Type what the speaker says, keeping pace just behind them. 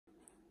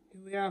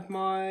Here we have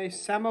my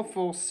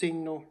semaphore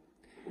signal.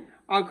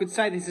 I could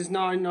say this is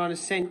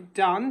 99%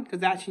 done,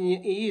 because actually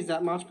it is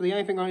that much, but the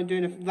only thing I'm going to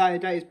do in a later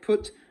date is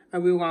put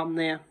a wheel arm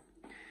there.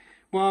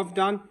 What I've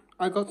done,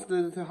 I got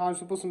to the house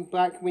to put some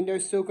black window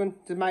silken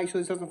to make sure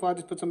this doesn't fly,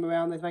 just put some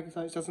around there to make it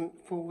so it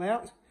doesn't fall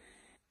out.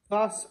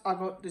 Plus, I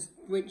got this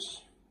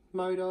winch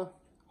motor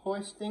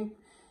hoist thing,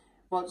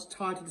 what's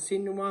tied to the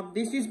signal arm.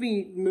 This is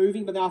me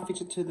moving, but now I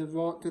fix it to the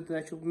right, to the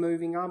actual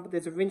moving arm, but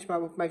there's a winch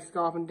motor that makes it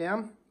go up and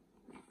down.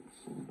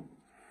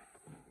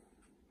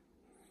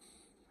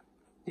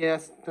 Yeah,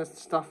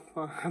 that's stuff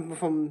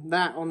from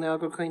that on there.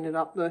 I've got to clean it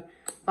up though.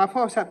 If I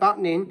press that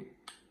button in,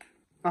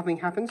 nothing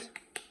happens.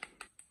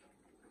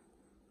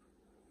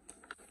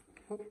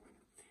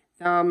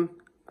 Hang on,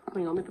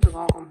 let me put the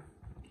light on.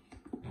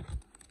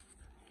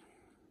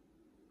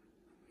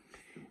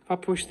 If I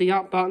push the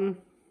up button,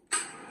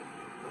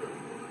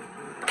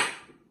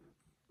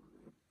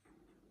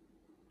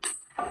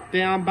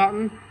 down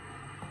button,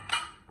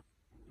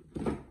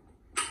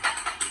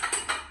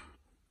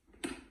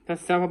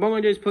 that's stuff. What I'm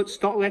going to do is put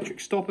electric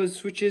stoppers,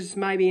 switches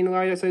maybe in the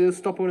loader so it'll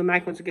stop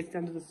automatic once it gets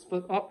down to the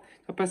split up.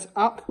 So I press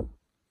up.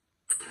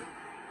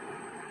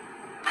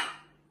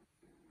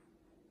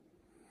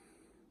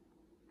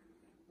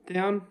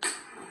 Down.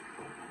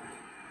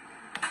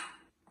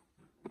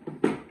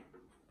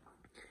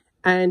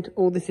 And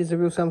all this is a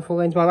real semaphore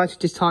lens, but I've actually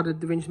just tied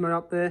the winch motor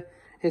up there.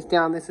 It's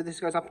down there, so this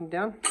goes up and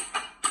down.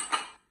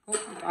 Oh,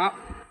 up.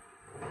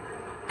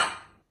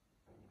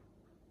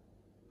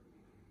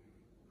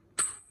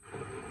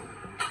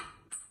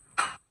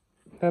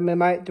 But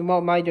what I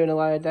may do in a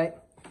later date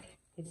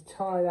is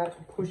tie that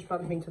actual push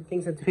button thing to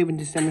things that people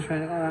just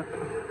demonstrate it like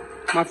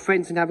that. My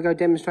friends can have a go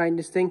demonstrating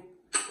this thing.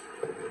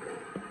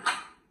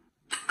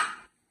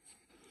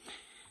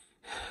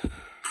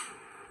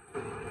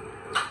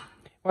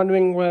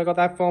 Wondering where I got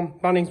that from?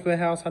 Bunnings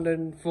Warehouse,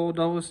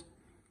 $104.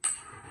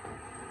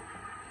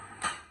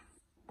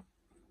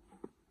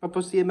 I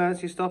push the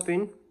emergency stop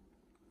in.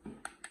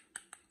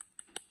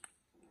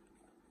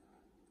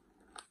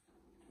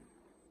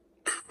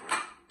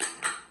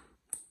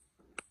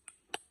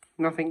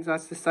 Nothing,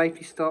 that's the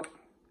safety stop.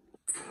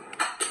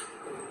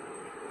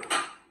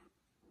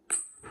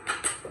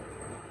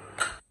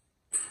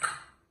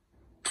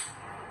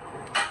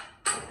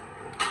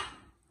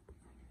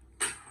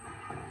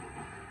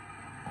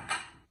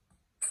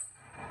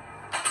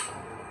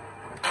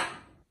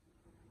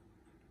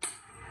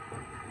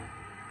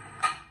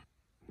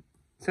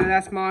 So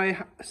that's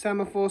my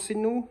semaphore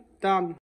signal done.